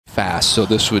fast. So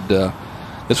this would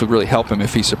really help him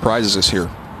if he surprises us here.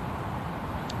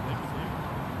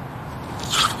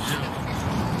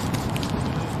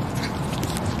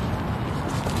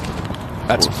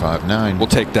 That's 4.59. We'll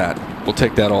take that. We'll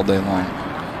take that all day long.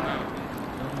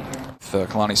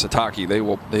 Kalani Sitake, they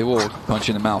will punch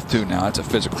you in the mouth too. Now it's a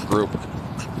physical group.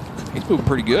 He's moving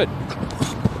pretty good.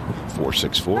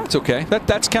 4.64. That's okay.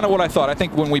 That's kind of what I thought. I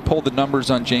think when we pull the numbers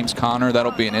on James Conner,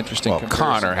 that'll be an interesting comparison.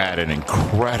 Conner had an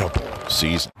incredible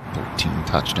season. 13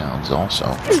 touchdowns also.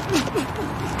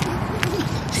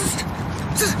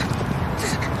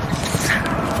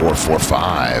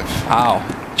 4.45. Wow.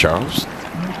 Charles?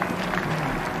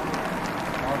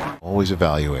 Always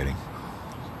evaluating.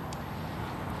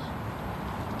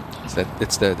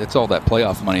 It's all that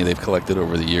playoff money they've collected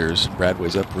over the years.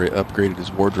 Bradway's upgraded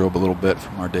his wardrobe a little bit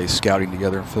from our days scouting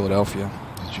together in Philadelphia.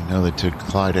 Did you know they took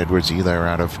Clyde Edwards-Helaire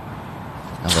out of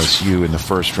LSU in the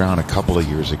first round a couple of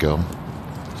years ago?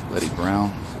 Letty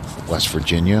Brown. West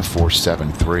Virginia,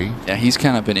 4.73. Yeah, he's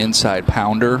kind of an inside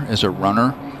pounder as a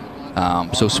runner.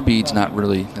 So speed's not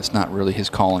really his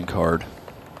calling card.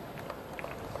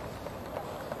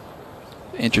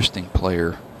 Interesting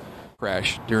player.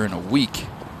 Crash during a week.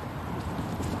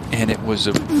 And it was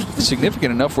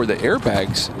significant enough where the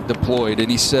airbags deployed.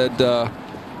 And he said,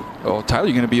 oh, Tyler,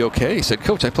 you're going to be okay. He said,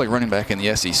 Coach, I play running back in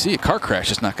the SEC. A car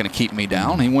crash is not going to keep me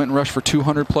down. He went and rushed for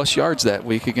 200-plus yards that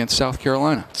week against South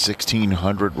Carolina.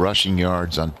 1,600 rushing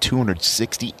yards on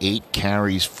 268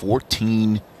 carries,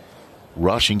 14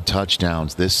 rushing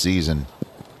touchdowns this season.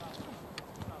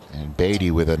 And Beatty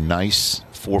with a nice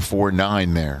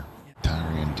 4.49 there.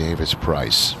 Tyrion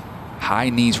Davis-Price. High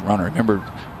knees runner. Remember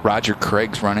Roger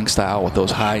Craig's running style with those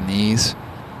high knees?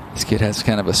 This kid has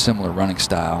kind of a similar running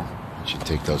style. You should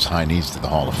take those high knees to the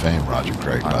Hall of Fame, Roger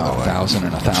Craig, by the way. 1,000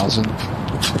 and 1,000.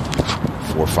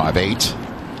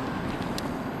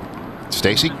 4.58.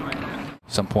 Stacy?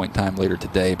 Some point in time later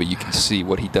today, but you can see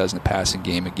what he does in the passing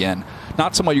game again.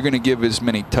 Not someone you're going to give as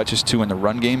many touches to in the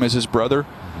run game as his brother,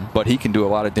 but he can do a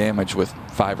lot of damage with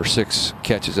 5 or 6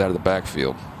 catches out of the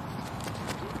backfield.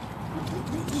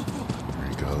 There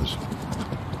he goes.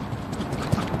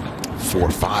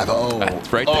 4.50.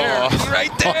 That's right there. Oh.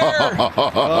 Right there.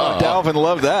 Oh, Dalvin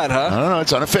loved that, huh? No,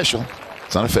 it's unofficial.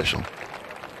 It's unofficial.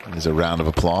 There's a round of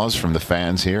applause from the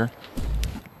fans here.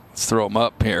 Let's throw him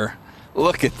up here.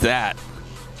 Look at that.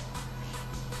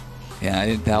 Yeah,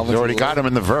 Dalvin's He's already got him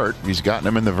in the vert. He's gotten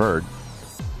him in the vert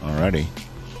already.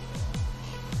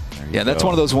 Yeah, that's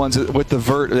one of those ones with the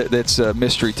vert that's a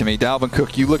mystery to me. Dalvin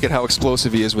Cook, you look at how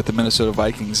explosive he is with the Minnesota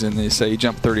Vikings, and they say he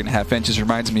jumped 30.5 inches.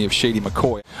 Reminds me of Shady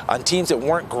McCoy. On teams that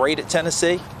weren't great at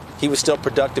Tennessee, he was still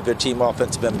productive at team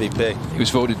offensive MVP. He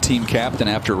was voted team captain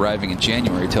after arriving in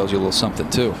January. Tells you a little something,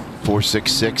 too.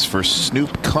 4.66 for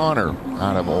Snoop Conner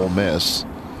out of Ole Miss.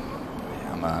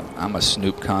 I'm a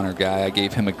Snoop Conner guy. I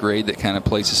gave him a grade that kind of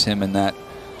places him in that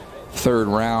third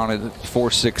round at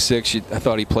 4.66. I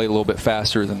thought he played a little bit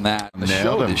faster than that.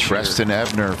 Nailed him. Preston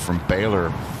Ebner from Baylor,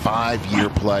 5-year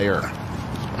player,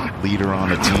 leader on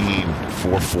the team,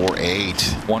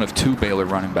 4.48. One of 2 Baylor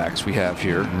running backs we have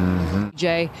here.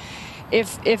 Jay,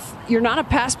 if you're not a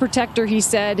pass protector, he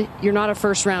said, you're not a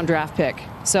first-round draft pick.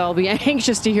 So I'll be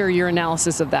anxious to hear your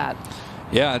analysis of that.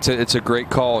 Yeah, it's a great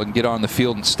call, and get on the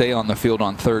field and stay on the field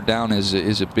on third down is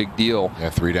a big deal. Yeah,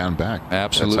 3-down back.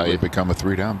 Absolutely. That's how you become a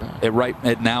 3-down back.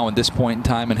 Right now, at this point in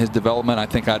time in his development, I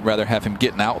think I'd rather have him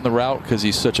getting out in the route because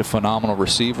he's such a phenomenal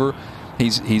receiver.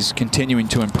 He's continuing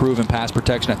to improve in pass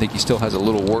protection. I think he still has a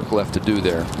little work left to do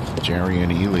there.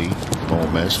 Jerrion Ealy,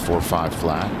 Ole Miss, 4.5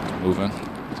 flat. Moving.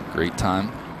 Great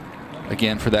time.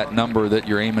 Again, for that number that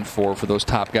you're aiming for those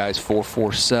top guys,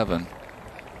 4.47.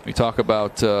 We talk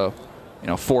about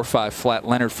 4.5 flat.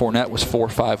 Leonard Fournette was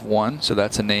 4.51, so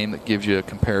that's a name that gives you a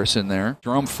comparison there.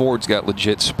 Jerome Ford's got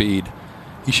legit speed.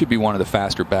 He should be one of the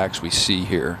faster backs we see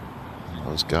here.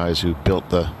 Those guys who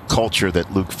built the culture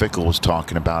that Luke Fickell was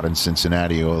talking about in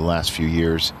Cincinnati over the last few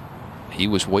years. He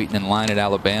was waiting in line at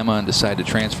Alabama and decided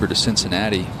to transfer to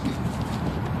Cincinnati.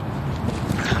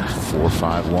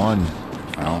 4.51.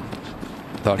 Well,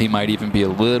 thought he might even be a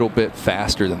little bit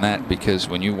faster than that, because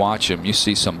when you watch him, you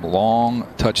see some long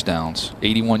touchdowns.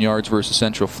 81 yards versus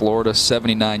Central Florida,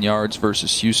 79 yards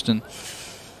versus Houston.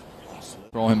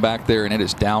 Throw him back there, and it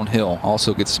is downhill.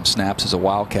 Also gets some snaps as a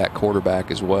Wildcat quarterback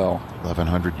as well.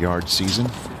 1,100-yard season.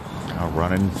 Now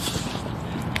running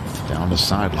down the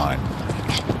sideline.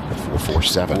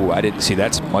 4.47. Oh, I didn't see.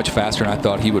 That's much faster than I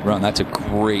thought he would run. That's a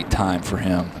great time for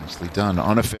him. Nicely done.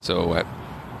 So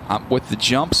with the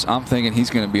jumps, I'm thinking he's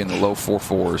going to be in the low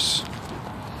 4.4s.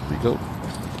 Here we go.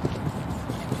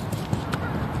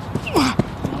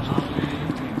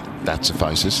 That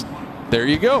suffices. There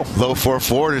you go. Low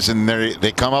 4-4s, and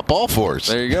they come up all fours.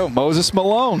 There you go. Moses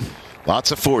Malone.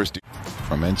 Lots of fours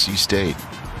from NC State.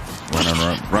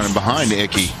 Running behind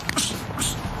Icky.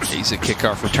 He's a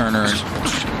kickoff returner.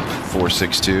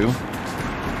 4.62.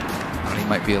 He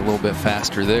might be a little bit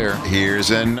faster there. Here's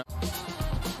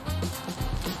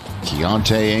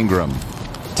Keontae Ingram.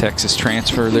 Texas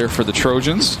transfer there for the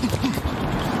Trojans.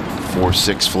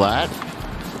 4.6 flat.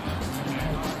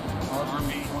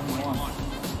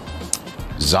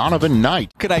 Zonovan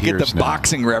Knight. Could I get the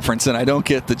boxing reference and I don't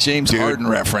get the James Harden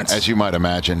reference? As you might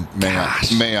imagine,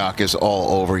 Mayock is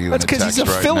all over you. That's because he's a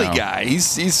right Philly now. guy.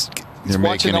 He's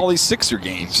watching all these Sixer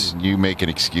games. You making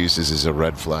excuses is a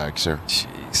red flag, sir.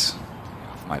 Jeez.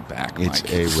 Off my back, It's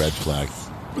Mike. a red flag.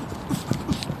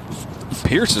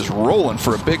 Pierce is rolling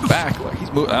for a big back.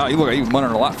 He's moving. He looked like he was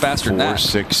running a lot faster than that.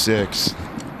 4.66.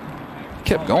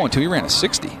 Kept going too. He ran a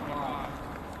 60.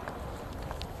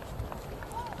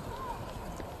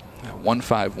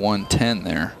 1.5-1.10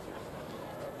 there.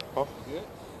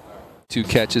 2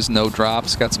 catches, no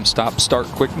drops. Got some stop-start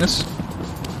quickness.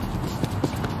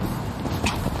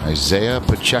 Isaiah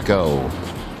Pacheco,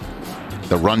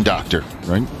 the run doctor,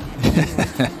 right?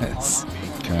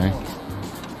 Okay.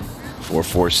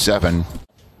 4.47.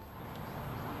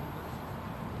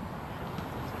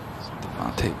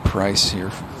 Devontae Price here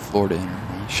from Florida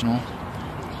International.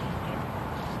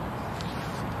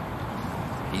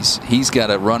 He's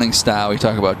got a running style. We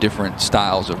talk about different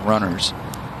styles of runners.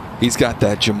 He's got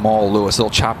that Jamal Lewis, little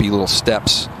choppy little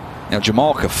steps. Now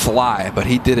Jamal could fly, but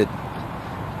he did it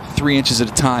 3 inches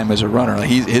at a time as a runner. Like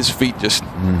his feet just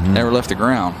never left the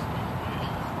ground.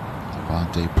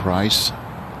 Devontae Price,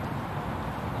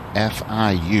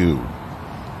 FIU.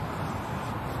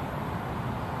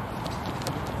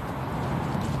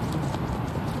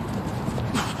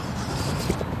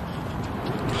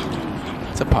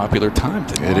 It's a popular time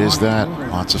today. It is that.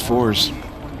 Lots of fours.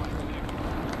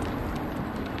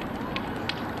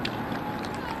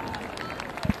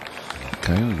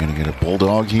 Okay, we're going to get a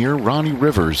Bulldog here. Ronnie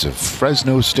Rivers of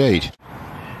Fresno State.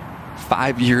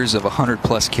 5 years of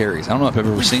 100-plus carries. I don't know if I've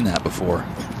ever seen that before.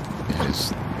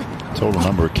 His total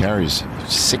number of carries,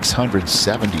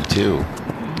 672.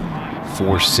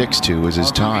 4.62 is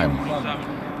his time.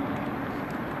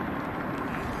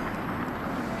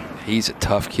 He's a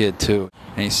tough kid, too.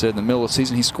 And he said in the middle of the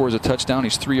season he scores a touchdown.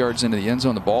 He's 3 yards into the end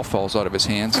zone. The ball falls out of his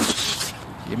hands.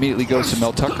 He immediately goes to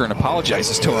Mel Tucker and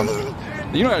apologizes to him.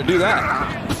 You know how to do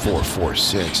that.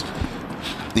 4.46.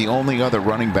 The only other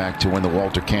running back to win the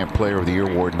Walter Camp Player of the Year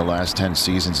award in the last 10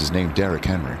 seasons is named Derrick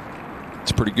Henry.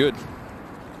 It's pretty good.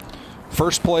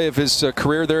 First play of his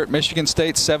career there at Michigan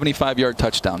State, 75-yard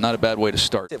touchdown. Not a bad way to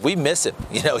start. We miss him.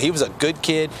 You know, he was a good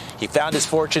kid. He found his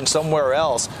fortune somewhere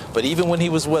else. But even when he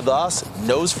was with us,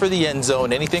 nose for the end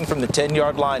zone, anything from the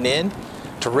 10-yard line in,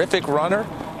 terrific runner.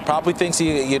 Probably thinks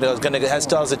he,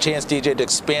 still has a chance, DJ, to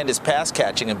expand his pass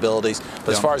catching abilities. But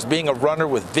as far as being a runner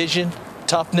with vision,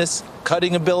 toughness,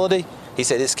 cutting ability, he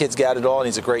said this kid's got it all, and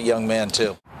he's a great young man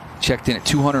too. Checked in at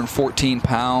 214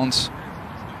 pounds.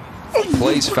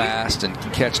 Plays fast and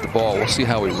can catch the ball. We'll see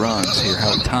how he runs here,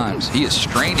 how he times. He is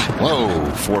straining. Whoa,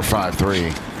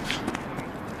 4.53.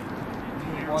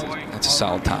 That's a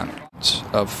solid time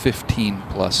of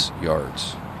 15-plus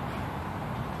yards.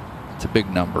 It's a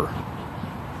big number.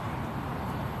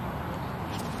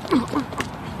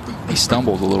 He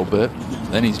stumbled a little bit,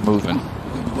 then he's moving.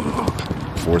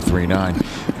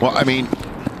 4.39. Well, I mean,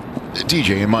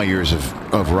 DJ, in my years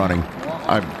of running,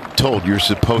 I'm told you're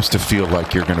supposed to feel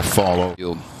like you're going to fall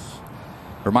over.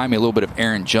 Remind me a little bit of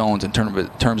Aaron Jones in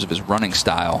terms of his running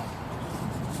style.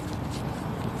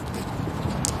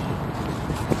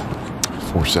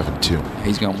 4.72.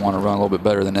 He's going to want to run a little bit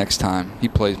better the next time. He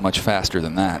plays much faster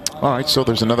than that. All right, so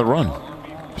there's another run.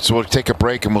 So we'll take a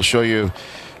break and we'll show you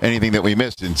anything that we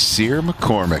missed. And Sear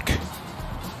McCormick.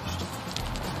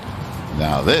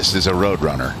 Now this is a road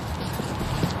runner.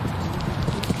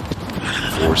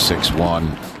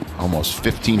 4.61. Almost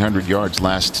 1,500 yards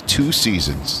last 2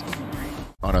 seasons.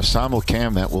 On a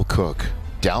simulcam that will cook.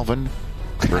 Dalvin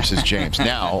versus James.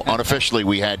 Now, unofficially,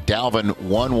 we had Dalvin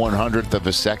 1/100th of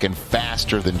a second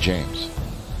faster than James.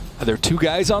 Are there 2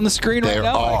 guys on the screen right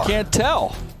now? I can't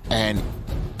tell. And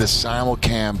the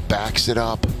simulcam backs it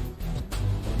up.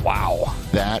 Wow.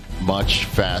 That much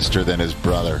faster than his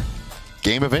brother.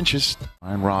 Game of inches.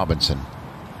 Ryan Robinson.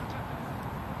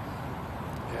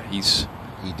 Yeah,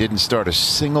 he didn't start a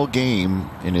single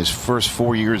game in his first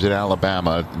 4 years at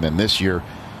Alabama. And then this year,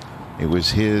 it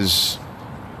was his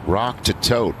rock to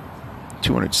tote.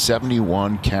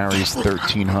 271 carries,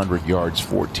 1,300 yards,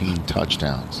 14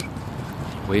 touchdowns.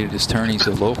 Waited his turn. He's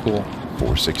a local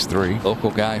 4.63.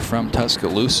 Local guy from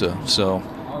Tuscaloosa. So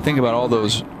think about all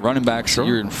those running backs that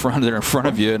are in front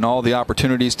of you, and all the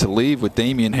opportunities to leave with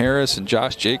Damian Harris and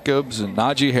Josh Jacobs and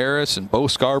Najee Harris and Bo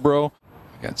Scarborough.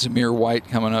 We got Zamir White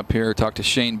coming up here. Talk to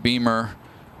Shane Beamer,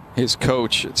 his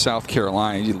coach at South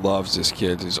Carolina. He loves this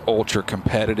kid. He's ultra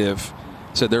competitive.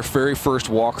 Said their very first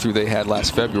walkthrough they had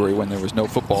last February when there was no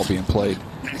football being played.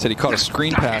 Said he caught a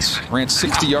screen pass, ran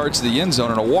 60 yards to the end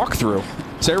zone in a walkthrough.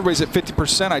 So everybody's at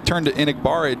 50%. I turned to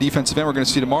Enigbari, a defensive end we're going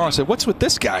to see tomorrow. I said, "What's with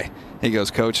this guy?" He goes,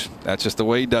 "Coach, that's just the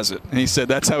way he does it." And he said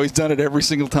that's how he's done it every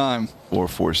single time.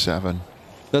 4.47.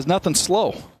 Does nothing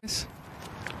slow. It's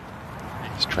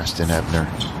Treston Ebner.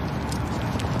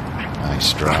 Nice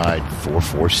stride.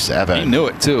 4.47. He knew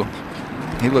it too.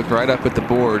 He looked right up at the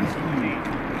board.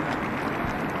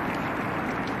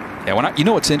 Yeah, you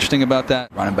know what's interesting about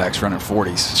that? Running backs running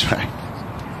 40s. That's right.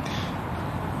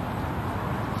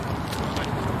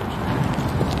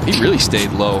 He really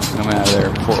stayed low coming out of there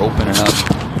before opening up.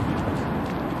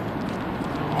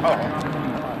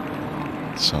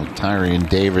 So Tyrion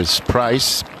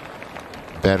Davis-Price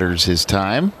betters his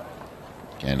time.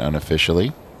 Again,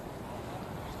 unofficially.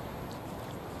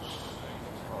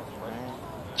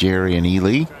 Jerry and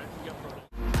Ely.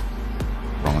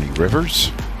 Ronnie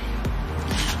Rivers.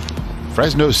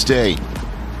 Fresno State.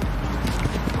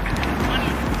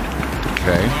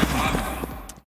 Okay.